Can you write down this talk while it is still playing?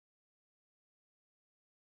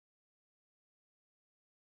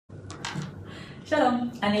שלום,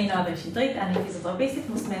 אני נועה שטרית, אני פיזיותרפיסטית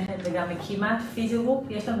מוסמכת וגם מקימת פיזיוגרופ.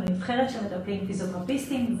 יש לנו נבחרת שמטפלים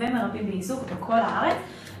פיזיותרפיסטים ומרפאים בעיסוק בכל הארץ,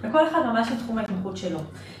 וכל אחד ממש עם תחום ההתמחות שלו.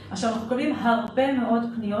 עכשיו אנחנו מקבלים הרבה מאוד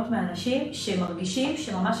פניות מאנשים שמרגישים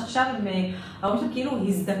שממש עכשיו ההורים שלהם כאילו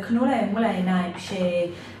הזדקנו להם מול העיניים,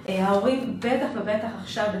 כשההורים בטח ובטח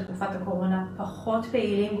עכשיו בתקופת הקורונה פחות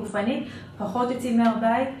פעילים גופנית, פחות יוצאים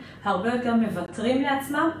מהבית, הרבה יותר מוותרים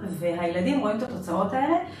לעצמם, והילדים רואים את התוצאות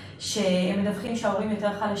האלה שהם מדווחים שההורים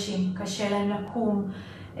יותר חלשים, קשה להם לקום,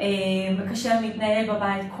 קשה להם להתנהל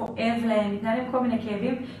בבית, כואב להם, מתנהלים כל מיני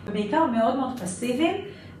כאבים, ובעיקר מאוד מאוד פסיביים.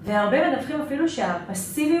 והרבה מדווחים אפילו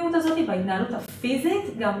שהפסיביות הזאת בהתנהלות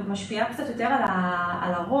הפיזית גם משפיעה קצת יותר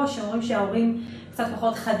על הראש. הם אומרים שההורים קצת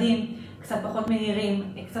פחות חדים, קצת פחות מהירים,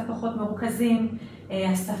 קצת פחות מרוכזים,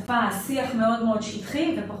 השפה, השיח מאוד מאוד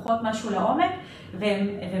שטחי ופחות משהו לעומק, והם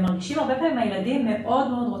מרגישים הרבה פעמים הילדים מאוד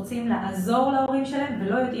מאוד רוצים לעזור להורים שלהם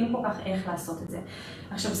ולא יודעים כל כך איך לעשות את זה.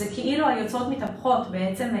 עכשיו זה כאילו היוצרות מתהפכות,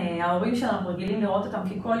 בעצם ההורים שלנו רגילים לראות אותם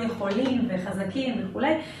ככל יכולים וחזקים וכו',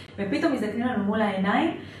 ופתאום מזדקנים לנו מול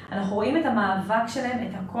העיניים, אנחנו רואים את המאבק שלהם,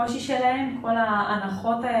 את הקושי שלהם, כל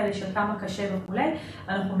ההנחות האלה של כמה קשה וכו',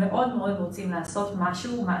 אנחנו מאוד מאוד רוצים לעשות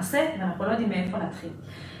משהו, מעשה, ואנחנו לא יודעים מאיפה להתחיל.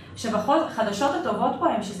 החדשות הטובות פה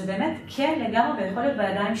הם שזה באמת כן לגמרי ויכול להיות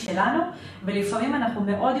בידיים שלנו, ולפעמים אנחנו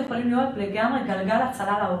מאוד יכולים להיות לגמרי גלגל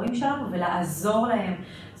הצלה להורים שלנו ולעזור להם.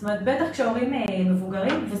 זאת אומרת, בטח כשהורים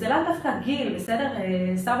מבוגרים, וזה לא דווקא גיל, בסדר?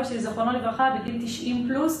 סבא שלי זכרונו לברכה בגיל 90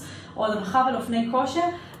 פלוס, עוד רכב על אופני כושר,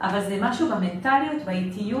 אבל זה משהו במנטליות,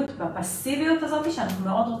 באיטיות, בפסיביות הזאת שאנחנו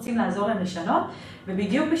מאוד רוצים לעזור להם לשנות,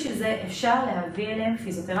 ובדיוק בשביל זה אפשר להביא אליהם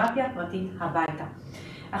פיזיותרפיה פרטית הביתה.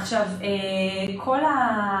 עכשיו, כל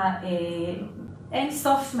אין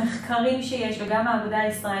סוף מחקרים שיש, וגם האגודה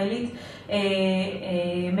הישראלית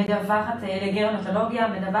מדווחת לגרמטולוגיה,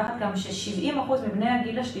 מדווחת גם ש70% מבני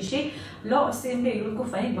הגיל השלישי לא עושים פעילות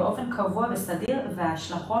גופנית באופן קבוע וסדיר,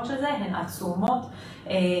 וההשלכות של זה הן עצומות,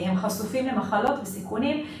 הם חשופים למחלות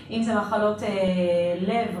וסיכונים, אם זה מחלות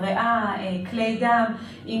לב, ריאה, כלי דם,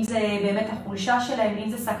 אם זה באמת החולשה שלהם, אם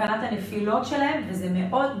זה סכנת הנפילות שלהם, וזה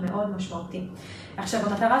מאוד מאוד משמעותי. עכשיו,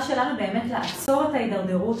 המטרה שלנו באמת לעצור את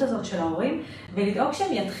ההידרדרות הזאת של ההורים, ולדאוג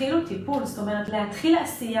שהם יתחילו טיפול, זאת אומרת, להתחיל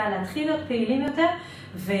עשייה, להתחיל להיות פעילים יותר,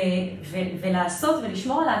 ולעשות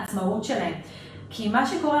ולשמור על העצמאות שלהם. כי מה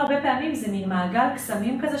שקורה הרבה פעמים זה מין מעגל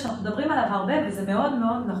קסמים כזה שאנחנו מדברים עליו הרבה, וזה מאוד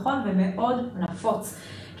מאוד נכון ומאוד נפוץ.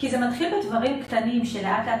 כי זה מתחיל בדברים קטנים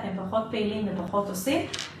שלאט לאט הם פחות פעילים ופחות עושים,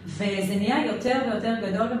 וזה נהיה יותר ויותר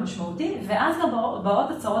גדול ומשמעותי, ואז גם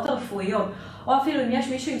באות הצרות הרפואיות. או אפילו אם יש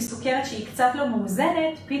מישהו עם סוכרת שהיא קצת לא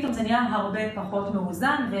מאוזנת, פתאום זה נהיה הרבה פחות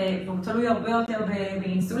מאוזן, והוא תלוי הרבה יותר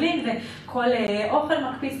באינסולין, וכל אוכל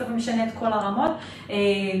מקפיץ ומשנה את כל הרמות.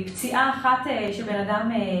 פציעה אחת של בן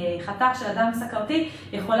אדם חתך, של אדם סכרתי,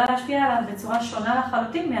 יכולה להשפיע עליו בצורה שונה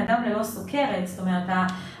לחלוטין מאדם ללא סוכרת. זאת אומרת,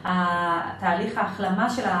 תהליך ההחלמה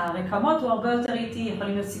של הרקמות הוא הרבה יותר איטי,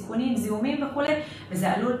 יכולים להיות סיכונים, זיהומים וכו',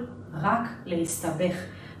 וזה עלול רק להסתבך.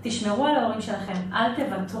 תשמרו על ההורים שלכם, אל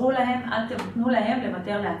תוותרו להם, אל תתנו להם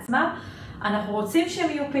לוותר לעצמם. אנחנו רוצים שהם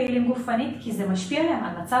יהיו פעילים גופנית, כי זה משפיע עליהם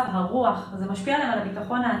על מצב הרוח, זה משפיע עליהם על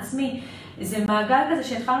הביטחון העצמי. זה מעגל כזה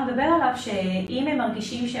שהתחלנו לדבר עליו, שאם הם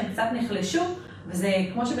מרגישים שהם קצת נחלשו, וזה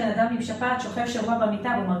כמו שבן אדם עם שפעת שוכב שבוע במיטה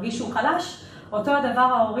והוא מרגיש שהוא חלש, אותו הדבר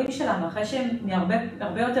ההורים שלנו, אחרי שהם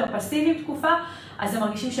הרבה יותר פסיביים תקופה, אז הם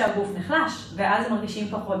מרגישים שהגוף נחלש, ואז הם מרגישים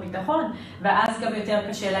פחות ביטחון, ואז גם יותר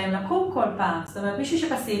קשה להם לקום כל פעם. זאת אומרת, מישהו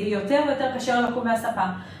שפסיבי יותר ויותר קשה לו לקום מהספה,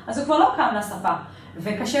 אז הוא כבר לא קם לספה,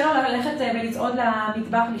 וקשה לו ללכת ולצעוד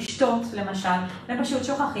למטבח לשתות, למשל, הם פשוט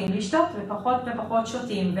שוכחים לשתות, ופחות ופחות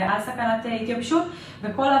שותים, ואז סכנת התייבשות,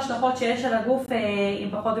 וכל ההשלכות שיש על הגוף עם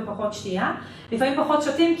פחות ופחות שתייה. לפעמים פחות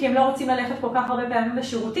שותים כי הם לא רוצים ללכת כל כך הרבה פעמים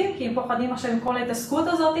לשירותים, כי הם פוחדים עכשיו עם כל ההתעסקות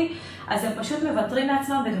הזאת, אז הם פשוט מוותרים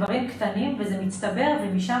לעצמם בדברים קטנים, וזה מצטבר,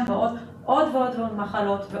 ומשם באות עוד ועוד ועוד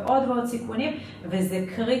מחלות ועוד ועוד סיכונים, וזה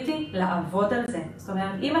קריטי לעבוד על זה. זאת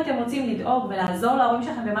אומרת, אם אתם רוצים לדאוג ולעזור להורים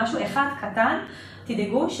שלכם במשהו אחד קטן,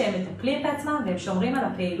 תדאגו שהם מטפלים בעצמם והם שומרים על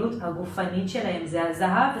הפעילות הגופנית שלהם. זה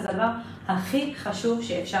הזהב וזה הדבר הכי חשוב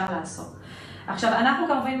שאפשר לעשות. עכשיו, אנחנו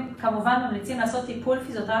כמובן ממליצים לעשות טיפול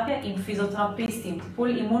פיזיותרפיה עם פיזיותרפיסטים, טיפול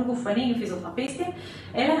אימון גופני עם פיזיותרפיסטים.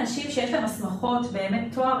 אלה אנשים שיש להם הסמכות, באמת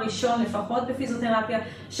תואר ראשון לפחות בפיזיותרפיה,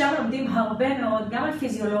 שם לומדים הרבה מאוד, גם על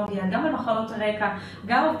פיזיולוגיה, גם על מחלות רקע,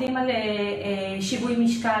 גם עובדים על שיווי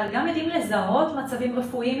משקל, גם יודעים לזהות מצבים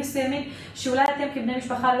רפואיים מסוימים, שאולי אתם כבני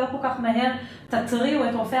משפחה לא כל כך מהר תטריעו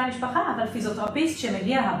את רופאי המשפחה, אבל פיזיותרפיסט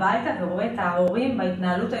שמגיע הביתה ורואה את ההורים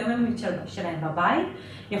בהתנהלות היומיומית שלהם בבית,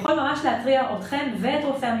 יכול ממש להטריע אתכם ואת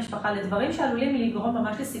רופאי המשפחה לדברים שעלולים לגרום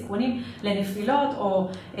ממש לסיכונים, לנפילות או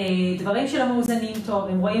דברים שלא מאוזנים טוב.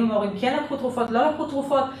 הם רואים ההורים כן לקחו תרופות, לא לקחו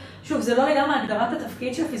תרופות. שוב, זה לא לגמרי הגדרת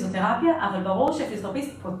התפקיד של פיזיותרפיה, אבל ברור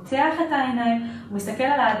שפיזיותרפיסט פותח את העיניים, הוא מסתכל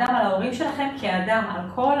על האדם, על ההורים שלכם כאדם, על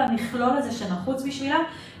כל המכלול הזה שנחוץ בשבילם,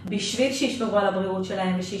 בשביל שישמרו על הבריאות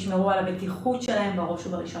שלהם ושישמרו על הבטיחות שלהם בראש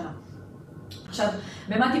ובראשונה. עכשיו,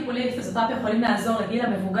 במה טיפולים פיזיותרפיה יכולים לעזור לגיל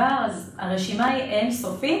המבוגר? אז הרשימה היא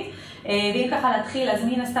אינסופית. ואם ככה להתחיל, אז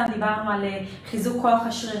מן הסתם דיברנו על חיזוק כוח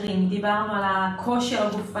השרירים, דיברנו על הכושר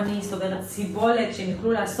הגופני, זאת אומרת סיבולת, שהם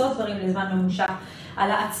יוכלו לעשות דברים לזמן ממושך,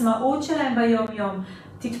 על העצמאות שלהם ביום יום.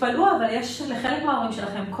 תתפלאו, אבל יש לחלק מההורים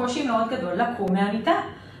שלכם קושי מאוד גדול לקום מהמיטה.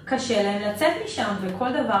 קשה להם לצאת משם, וכל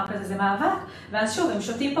דבר כזה זה מאבק. ואז שוב, הם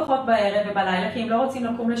שותים פחות בערב ובלילה, כי הם לא רוצים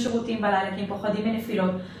לקום לשירותים בלילה, כי הם פוחדים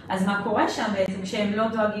מנפילות. אז מה קורה שם בעצם כשהם לא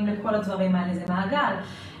דואגים לכל הדברים האלה? זה מעגל.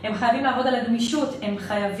 הם חייבים לעבוד על הגמישות, הם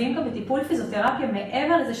חייבים גם בטיפול פיזיותרפיה,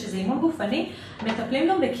 מעבר לזה שזה אימון גופני, מטפלים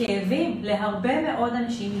גם בכאבים. להרבה מאוד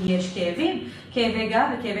אנשים יש כאבים, כאבי גב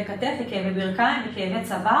וכאבי כתף וכאבי ברכיים וכאבי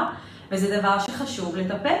צוואר, וזה דבר שחשוב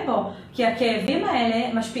לטפל בו, כי הכאבים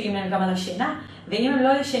האלה משפיעים להם גם על השינה, ואם הם לא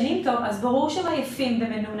ישנים טוב, אז ברור שהם עייפים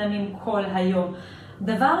ומנומנמים כל היום.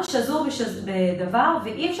 דבר שזור בדבר,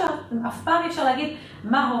 אף פעם אי אפשר להגיד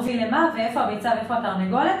מה הוביל למה ואיפה הביצה ואיפה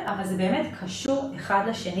התרנגולת, אבל זה באמת קשור אחד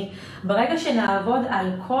לשני. ברגע שנעבוד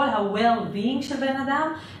על כל ה-well-being של בן אדם,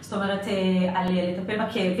 זאת אומרת, על לטפל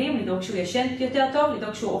בכאבים, לדאוג שהוא ישן יותר טוב,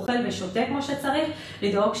 לדאוג שהוא אוכל ושותה כמו שצריך,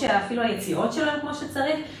 לדאוג שאפילו היציאות שלו כמו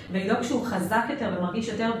שצריך, ולדאוג שהוא חזק יותר ומרגיש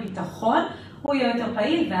יותר ביטחון, הוא יהיה יותר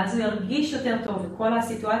פעיל, ואז הוא ירגיש יותר טוב. וכל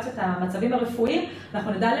הסיטואציות, המצבים הרפואיים,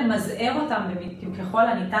 אנחנו נדע למזער אותם ככל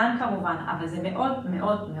הניתן כמובן, אבל זה מאוד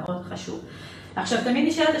מאוד מאוד חשוב. עכשיו, תמיד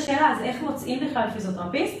נשאלת השאלה, אז איך מוצאים בכלל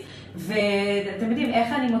פיזיותרפיסט? ואתם יודעים,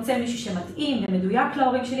 איך אני מוצא מישהו שמתאים ומדויק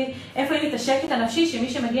להורים שלי? איפה יהיה לי את השקט הנפשי שמי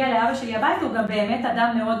שמגיע לאבא שלי הביתה הוא גם באמת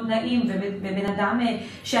אדם מאוד נעים ובן אדם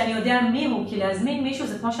שאני יודע מי הוא, כי להזמין מישהו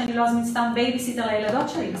זה כמו שאני לא אזמין סתם בייביסיטר לילדות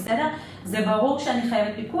שלי, בסדר? זה ברור שאני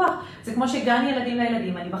חייבת פיקוח, זה כמו שגן ילדים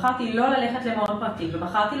לילדים, אני בחרתי לא ללכת למעון פרטי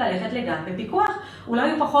ובחרתי ללכת לגן בפיקוח,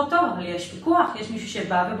 אולי הוא פחות טוב, אבל יש פיקוח, יש מישהו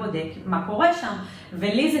שבא ובודק מה קורה שם,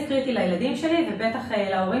 ולי זה קריטי לילדים שלי ובטח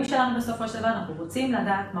להורים שלנו בסופו של דבר, אנחנו רוצים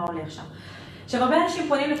לדעת מה הולך שם. עכשיו, הרבה אנשים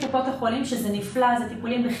פונים לקופות החולים שזה נפלא, זה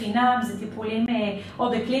טיפולים בחינם, זה טיפולים או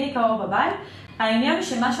בקליניקה או בבית. העניין הוא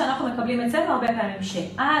שמה שאנחנו מקבלים אצלנו הרבה פעמים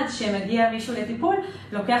שעד שמגיע מישהו לטיפול,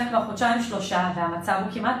 לוקח כבר חודשיים-שלושה והמצב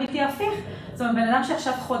הוא כמעט בלתי הפיך. זאת אומרת, בן אדם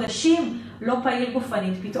שעכשיו חודשים לא פעיל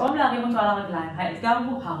גופנית, פתאום להרים אותו על הרגליים. האתגר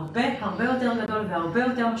הוא הרבה יותר גדול והרבה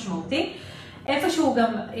יותר משמעותי. איפשהו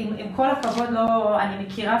גם, עם כל הכבוד, אני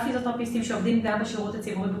מכירה פיזיותרפיסטים שעובדים גם בשירות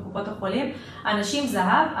הציבורי בקופות החולים, אנשים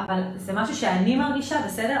זהב, אבל זה משהו שאני מרגישה,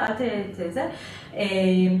 בסדר,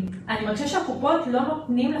 אני מרגישה שהקופות לא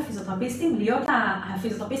נותנים לפיזיותרפיסטים להיות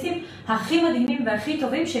הפיזיותרפיסטים הכי מדהימים והכי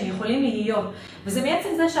טובים שהם יכולים להיות. וזה בעצם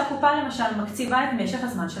זה שהקופה למשל מקציבה את משך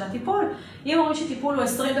הזמן של הטיפול. אם אומרים שטיפול הוא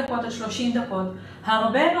 20 דקות או 30 דקות,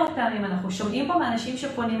 הרבה מאוד פעמים אנחנו שומעים פה מאנשים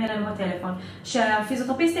שפונים אלינו בטלפון,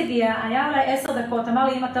 שהפיזיותרפיסט הגיע, היה אולי 10 דקות, אמר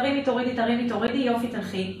לי, אם תרימי, תורידי, יופי,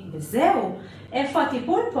 תלכי, וזהו. איפה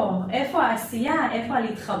הטיפול פה? איפה העשייה? איפה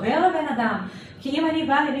להתחבר לבן אדם? כי אם אני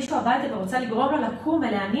באה למישהו הביתה ורוצה לגרום לו לקום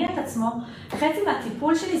ולהניע את עצמו, חצי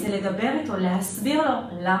מהטיפול שלי זה לדבר איתו, להסביר לו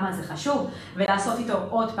למה זה חשוב, ולעשות איתו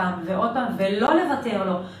עוד פעם ועוד פעם, ולא לוותר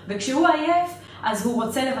לו. וכשהוא עייף, אז הוא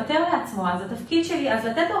רוצה לוותר לעצמו, אז התפקיד שלי, אז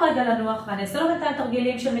לתת לו רגע לנוח, ואני אעשה לו בינתיים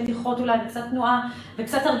תרגילים של מתיחות אולי, וקצת תנועה,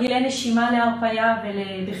 וקצת תרגילי נשימה להרפיה,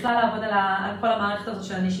 ובכלל לעבוד על כל המערכת הזאת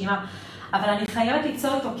של הנשימה. אבל אני חייבת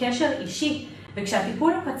ליצור איתו קשר אישי,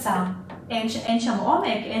 וכשהטיפול הוא קצר, אין שם עומק,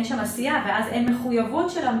 אין שם עשייה, ואז אין מחויבות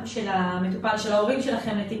של המטופל, של ההורים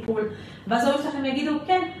שלכם לטיפול. ואז ההורים שלכם יגידו,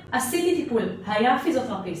 כן, עשיתי טיפול, היה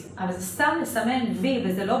פיזיותרפיסט, אבל זה סתם לסמן וי,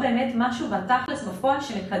 וזה לא באמת משהו בתכלס בפועל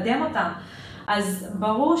שמקדם אותם. אז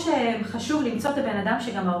ברור שחשוב למצוא את הבן אדם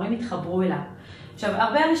שגם ההורים יתחברו אליו. עכשיו,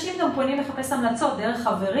 הרבה אנשים גם פונים לחפש המלצות דרך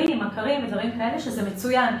חברים, מכרים ודברים כאלה, שזה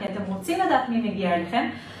מצוין, כי אתם רוצים לדעת מי מגיע אליכם,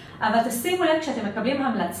 אבל תשימו לב, כשאתם מקבלים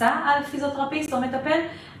המלצה על פיזיותרפיסט או מטפל,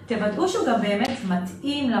 תוודאו שהוא גם באמת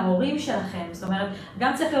מתאים להורים שלכם. זאת אומרת,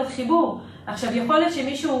 גם צריך להיות חיבור. עכשיו, יכול להיות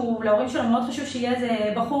שמישהו, להורים שלו מאוד חשוב שיהיה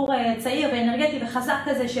איזה בחור צעיר ואנרגטי וחזק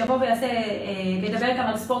כזה, שיבוא וידבר איתם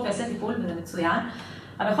על ספורט ויעשה טיפול, וזה מצוין.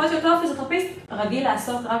 אבל יכול להיות שאותו פיזיותרפיסט רגיל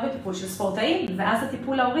לעשות רק בטיפול של ספורטאים, ואז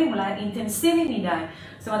הטיפול להורים אולי אינטנסיבי מדי.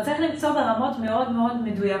 זאת אומרת, צריך למצוא ברמות מאוד מאוד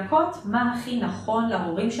מדויקות מה הכי נכון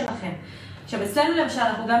להורים שלכם. עכשיו, אצלנו למשל,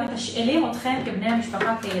 אנחנו גם מתשאלים אתכם כבני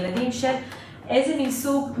המשפחה, כילדים של איזה מין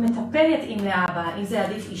סוג מטפל יתאים לאבא, אם זה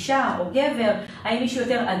עדיף אישה או גבר, האם מישהו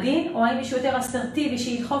יותר עדין או האם מישהו יותר אסרטיבי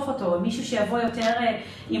שידחוף אותו, או מישהו שיבוא יותר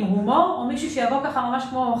עם הומור, או מישהו שיבוא ככה ממש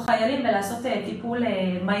כמו חיילים ולעשות טיפול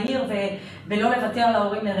מהיר ולא לוותר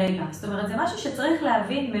להורים לרגע. זאת אומרת, זה משהו שצריך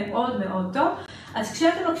להבין מאוד מאוד טוב. אז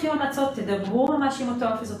כשאתם לוקחים המלצות, תדברו ממש עם אותו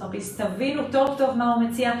הפיזיותרפיסט, תבינו טוב טוב מה הוא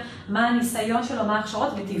מציע, מה הניסיון שלו, מה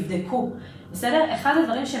ההכשרות, ותבדקו. בסדר? אחד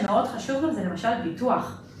הדברים שמאוד חשוב גם זה למשל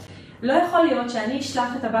ביטוח. לא יכול להיות שאני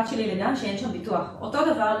אשלח את הבת שלי לגן שאין שם ביטוח.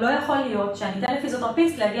 אותו דבר, לא יכול להיות שאני אתן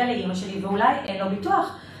לפיזיותרפיסט להגיע לאמא שלי ואולי אין לו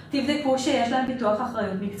ביטוח. תבדקו שיש להם ביטוח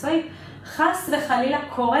אחריות מקצועית. חס וחלילה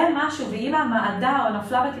קורה משהו ואמא מעדה או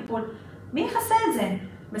נפלה בטיפול, מי יחסה את זה?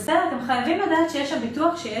 בסדר, אתם חייבים לדעת שיש שם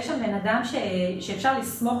ביטוח, שיש שם בן אדם שאפשר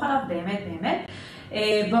לסמוך עליו באמת באמת.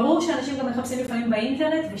 ברור שאנשים גם מחפשים לפעמים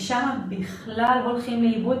באינטרנט, ושם בכלל הולכים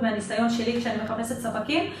לאיבוד מהניסיון שלי כשאני מחפשת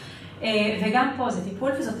ספקים. וגם פה זה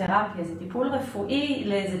טיפול פיזיותרפיה, זה טיפול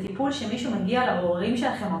רפואי, זה טיפול שמישהו מגיע להורים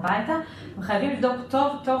שלכם הביתה. הם חייבים לבדוק טוב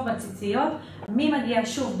טוב בציציות, מי מגיע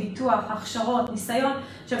שוב, ביטוח, הכשרות, ניסיון.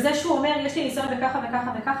 עכשיו זה שהוא אומר, יש לי ניסיון וככה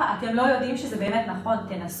וככה וככה, אתם לא יודעים שזה באמת נכון.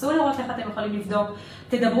 תנסו לראות איך אתם יכולים לבדוק,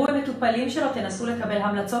 תדברו עם מטופלים שלו, תנסו לקבל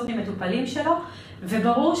המלצות ממטופלים שלו,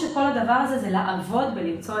 וברור שכל הדבר הזה זה לעבוד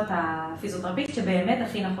ולמצוא את הפיזיותרפיסט שבאמת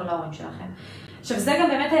הכי נכון להורים שלכם. עכשיו זה גם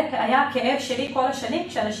באמת היה הכאב שלי כל השנים,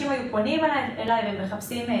 כשאנשים היו פונים אליי והם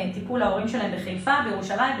מחפשים טיפול להורים שלהם בחיפה,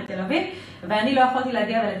 בירושלים, בתל אביב, ואני לא יכולתי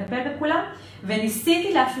להגיע ולטפל בכולם,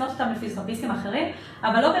 וניסיתי להפנות אותם לפיזיותרפיסטים אחרים,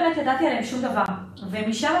 אבל לא באמת ידעתי עליהם שום דבר.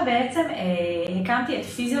 ומשם בעצם הקמתי את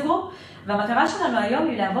פיזיוגרופ, והמטרה שלנו היום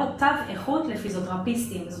היא לעבוד תו איכות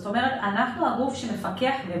לפיזיותרפיסטים. זאת אומרת, אנחנו הגוף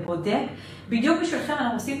שמפקח ובודק, בדיוק בשבילכם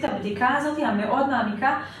אנחנו עושים את הבדיקה הזאת המאוד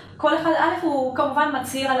מעמיקה. כל אחד, א' הוא כמובן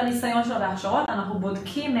מצהיר על הניסיון שלו בהכשרות, אנחנו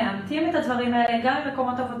בודקים, מאמתים את הדברים האלה, גם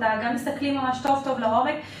במקומות עבודה, גם מסתכלים ממש טוב טוב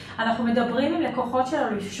לעומק, אנחנו מדברים עם לקוחות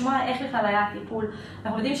שלנו לשמוע איך בכלל היה הטיפול,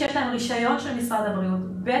 אנחנו יודעים שיש להם רישיון של משרד הבריאות,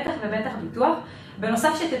 בטח ובטח ביטוח,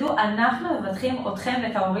 בנוסף שתדעו, אנחנו מבטחים אתכם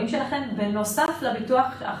ואת ההורים שלכם, בנוסף לביטוח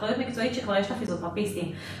אחריות מקצועית שכבר יש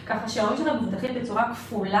לפיזיותרפיסטים. ככה שההורים שלנו מבטחים בצורה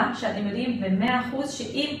כפולה, שאתם יודעים ב100%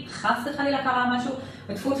 שאם חס וחלילה קרה משהו,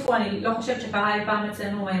 וטפו טפו, אני לא חושבת שקרה אי פעם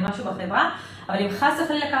אצלנו משהו בחברה, אבל אם חס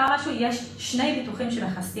וחלילה קרה משהו, יש שני ביטוחים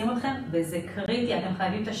שמחסים אתכם, וזה קריטי, אתם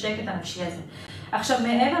חייבים את השקט הנפשי הזה. עכשיו,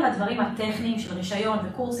 מעבר לדברים הטכניים של רישיון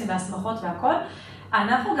וקורסים והסמכות והכל,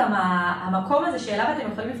 אנחנו גם המקום הזה שאליו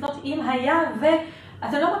אתם יכולים לפנות אם היה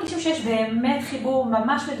ואתם לא מרגישים שיש באמת חיבור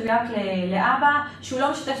ממש מדויק לאבא שהוא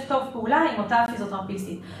לא משתף טוב פעולה עם אותה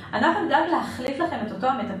פיזיותרפיסטית. אנחנו נדאג להחליף לכם את אותו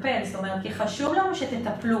המטפל, זאת אומרת, כי חשוב לנו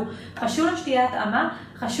שתטפלו, חשוב לנו שתהיה התאמה,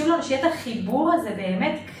 חשוב לנו שיהיה את החיבור הזה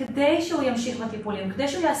באמת כדי שהוא ימשיך בטיפולים, כדי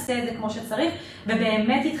שהוא יעשה את זה כמו שצריך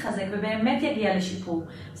ובאמת יתחזק ובאמת יגיע לשיפור.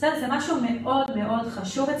 בסדר, זה משהו מאוד מאוד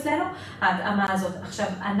חשוב אצלנו, ההתאמה הזאת. עכשיו,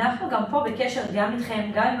 אנחנו גם פה בקשר גם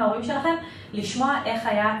איתכם, גם עם ההורים שלכם, לשמוע איך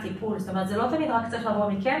היה הטיפול. זאת אומרת, זה לא תמיד רק צריך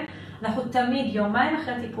לבוא מכם, אנחנו תמיד יומיים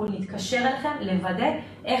אחרי טיפול נתקשר אליכם, לוודא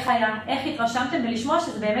איך היה, איך התרשמתם ולשמוע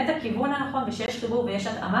שזה באמת הכיוון הנכון ושיש חיבור ויש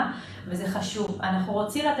התאמה, וזה חשוב. אנחנו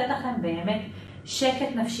רוצים לתת לכם באמת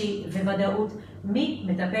שקט נפשי וודאות מי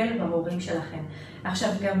מטפל בהורים שלכם. עכשיו,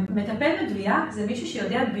 גם מטפל מדויק זה מישהו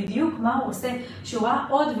שיודע בדיוק מה הוא עושה, שהוא ראה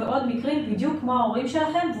עוד ועוד מקרים בדיוק כמו ההורים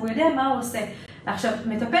שלכם והוא יודע מה הוא עושה. עכשיו,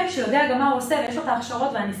 מטפל שיודע גם מה הוא עושה ויש לו את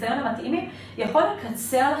ההכשרות והניסיון המתאימים, יכול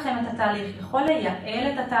לקצר לכם את התהליך, יכול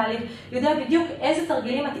לייעל את התהליך, יודע בדיוק איזה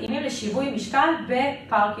תרגילים מתאימים לשיווי משקל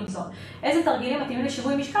בפרקינסון, איזה תרגילים מתאימים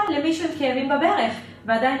לשיווי משקל למישהו עם כאבים בברך,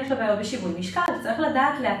 ועדיין יש לו בעיות בשיווי משקל, צריך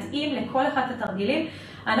לדעת להתאים לכל אחד את התרגילים.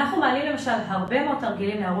 אנחנו מעלים למשל הרבה מאוד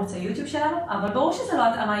תרגילים לערוץ היוטיוב שלנו, אבל ברור שזה לא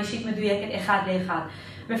התאמה אישית מדויקת אחד לאחד.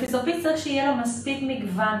 ופיזיותרפיסט צריך שיהיה לו מספיק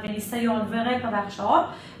מגוון וניסיון ורקע והכשרות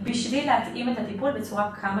בשביל להתאים את הטיפול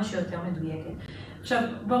בצורה כמה שיותר מדויקת. עכשיו,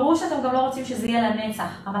 ברור שאתם גם לא רוצים שזה יהיה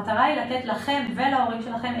לנצח. המטרה היא לתת לכם ולהורים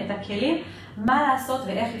שלכם את הכלים מה לעשות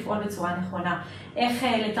ואיך לפעול בצורה נכונה. איך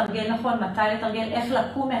לתרגל נכון, מתי לתרגל, איך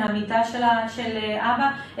לקום מהמיטה של אבא,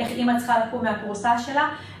 איך אמא צריכה לקום מהכורסה שלה,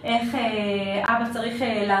 איך אבא צריך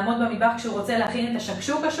לעמוד במטבח כשהוא רוצה להכין את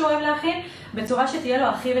השקשוקה שהוא אוהב להכין, בצורה שתהיה לו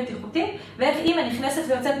הכי בטיחותית, ואיך אמא נכנסת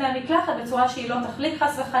ויוצאת מהמקלחת בצורה שהיא לא תחליק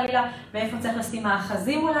חס וחלילה, ואיפה צריך לשים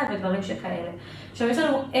מאחזים אולי ודברים שכאלה. עכשיו יש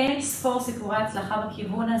לנו אין ספור סיפורי הצלחה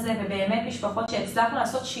בכיוון הזה, ובאמת משפחות שהצלחנו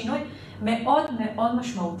לעשות שינוי מאוד מאוד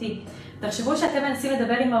משמעותי. תחשבו שאתם מנסים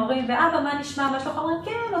לדבר עם ההורים, ואבא, מה נשמע, מה שלך? אומרים,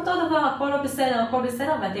 כן, אותו דבר, הכל לא בסדר, הכל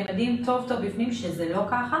בסדר, ואתם יודעים טוב טוב בפנים שזה לא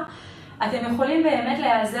ככה. אתם יכולים באמת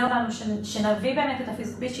להיעזר לנו, שנביא באמת את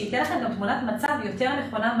הפיזיותרפיסט, שייתן לכם גם תמונת מצב יותר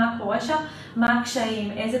נכונה מה קורה שם, מה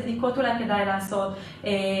הקשיים, איזה בדיקות אולי כדאי לעשות,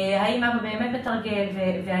 האם אבא באמת מתרגל,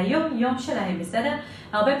 והיום יום שלהם, בסדר?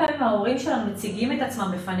 הרבה פעמים ההורים שלנו מציגים את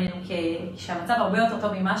עצמם בפנינו כשהמצב הרבה יותר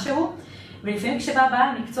טוב ממשהו, ולפעמים כשבא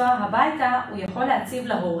בעל מקצוע הביתה, הוא יכול להציב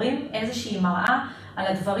להורים איזושהי מראה על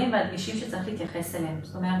הדברים והדגשים שצריך להתייחס אליהם.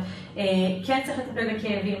 זאת אומרת, כן צריך לטפל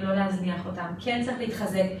בכאבים, לא להזניח אותם, כן צריך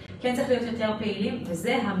להתחזק, כן צריך להיות יותר פעילים,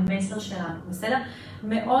 וזה המסר שלנו, בסדר?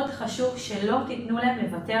 מאוד חשוב שלא תיתנו להם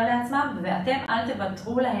לוותר לעצמם, ואתם אל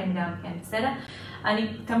תוותרו להם גם כן, בסדר? אני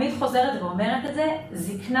תמיד חוזרת ואומרת את זה,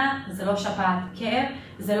 זקנה זה לא שפעת, כאב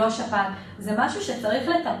זה לא שפעת, זה משהו שצריך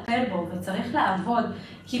לטפל בו וצריך לעבוד,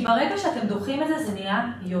 כי ברגע שאתם דוחים את זה, זה נהיה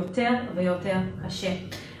יותר ויותר קשה.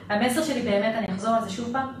 המסר שלי באמת, אני אחזור על זה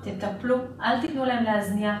שוב פעם, תטפלו, אל תיתנו להם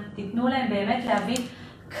להזניח, תיתנו להם באמת להבין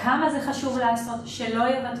כמה זה חשוב לעשות, שלא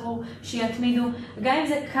יוותרו, שיתמידו, גם אם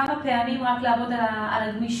זה כמה פעמים רק לעבוד על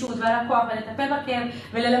הגמישות ועל הכוח ולטפל בכאב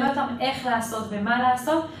וללמד אותם איך לעשות ומה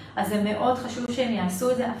לעשות, אז זה מאוד חשוב שהם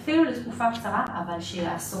יעשו את זה אפילו לתקופה קצרה, אבל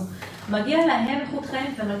שיעשו. מגיע להם איכות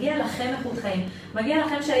חיים ומגיע לכם איכות חיים. מגיע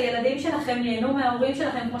לכם שהילדים שלכם ייהנו מההורים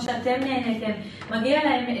שלכם כמו שאתם נהניתם. מגיע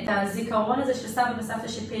להם את הזיכרון הזה של סבא וסבתא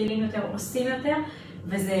שפעילים יותר, עושים יותר,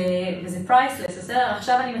 וזה פרייסלס, בסדר?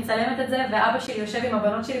 עכשיו אני מצלמת את זה, ואבא שלי יושב עם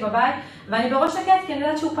הבנות שלי בבית, ואני בראש שקט, כי אני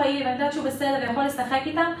יודעת שהוא פעיל, ואני יודעת שהוא בסדר, ויכול לשחק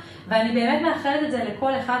איתם, ואני באמת מאחלת את זה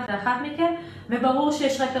לכל אחד ואחת מכם, וברור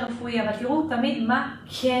שיש רקע רפואי, אבל תראו תמיד מה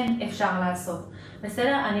כן אפשר לעשות.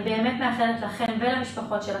 בסדר? אני באמת מאחלת לכם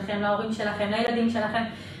ולמשפחות שלכם, להורים שלכם, לילדים שלכם,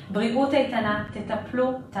 בריאות איתנה,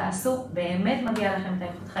 תטפלו, תעשו, באמת מגיע לכם את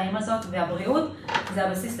האיכות חיים הזאת, והבריאות זה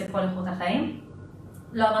הבסיס לכל איכות החיים.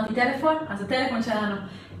 לא אמרתי טלפון, אז הטלפון שלנו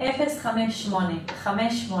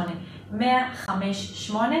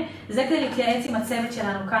 058-58-158, זה כדי להתייעץ עם הצוות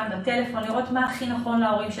שלנו כאן בטלפון, לראות מה הכי נכון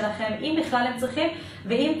להורים שלכם, אם בכלל הם צריכים,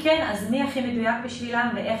 ואם כן, אז מי הכי מדויק בשבילם,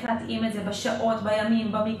 ואיך להתאים את זה בשעות,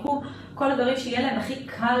 בימים, במיקום, כל הדברים שיהיה להם הכי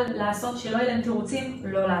קל לעשות, שלא יהיה להם תירוצים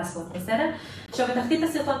לא לעשות, בסדר? עכשיו, בתחתית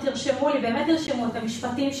הסרטון תרשמו לי, באמת תרשמו את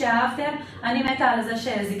המשפטים שאהבתם, אני מתה על זה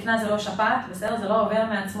שזקנה זה לא שפעת, בסדר? זה לא עובר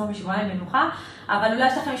מעצמו בשבועיים מנוחה, אבל אולי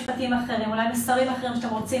יש לכם משפטים אחרים, אולי מסרים אחרים שאתם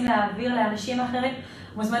רוצים להעביר לאנשים אחרים,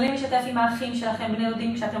 מוזמנים לשתף עם האחים שלכם, בני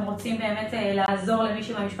דודים, כשאתם רוצים באמת לעזור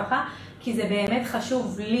למישהו מהמשפחה, כי זה באמת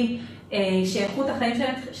חשוב לי שאיכות החיים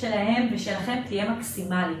שלהם ושלכם תהיה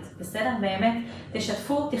מקסימלית. בסדר? באמת,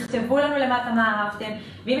 תשתפו, תכתבו לנו למטה מה אהבתם,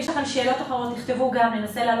 ואם יש לכם שאלות אחרות, תכתבו גם,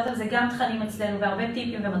 ננסה להעלות על זה גם תכנים אצלנו, והרבה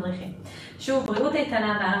טיפים ומדריכים. שוב, בריאות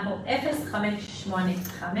איתנה, ואנחנו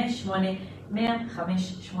 058-58-158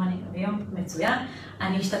 ביום מצוין.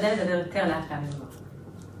 אני אשתדל לדבר יותר לאט פעמים.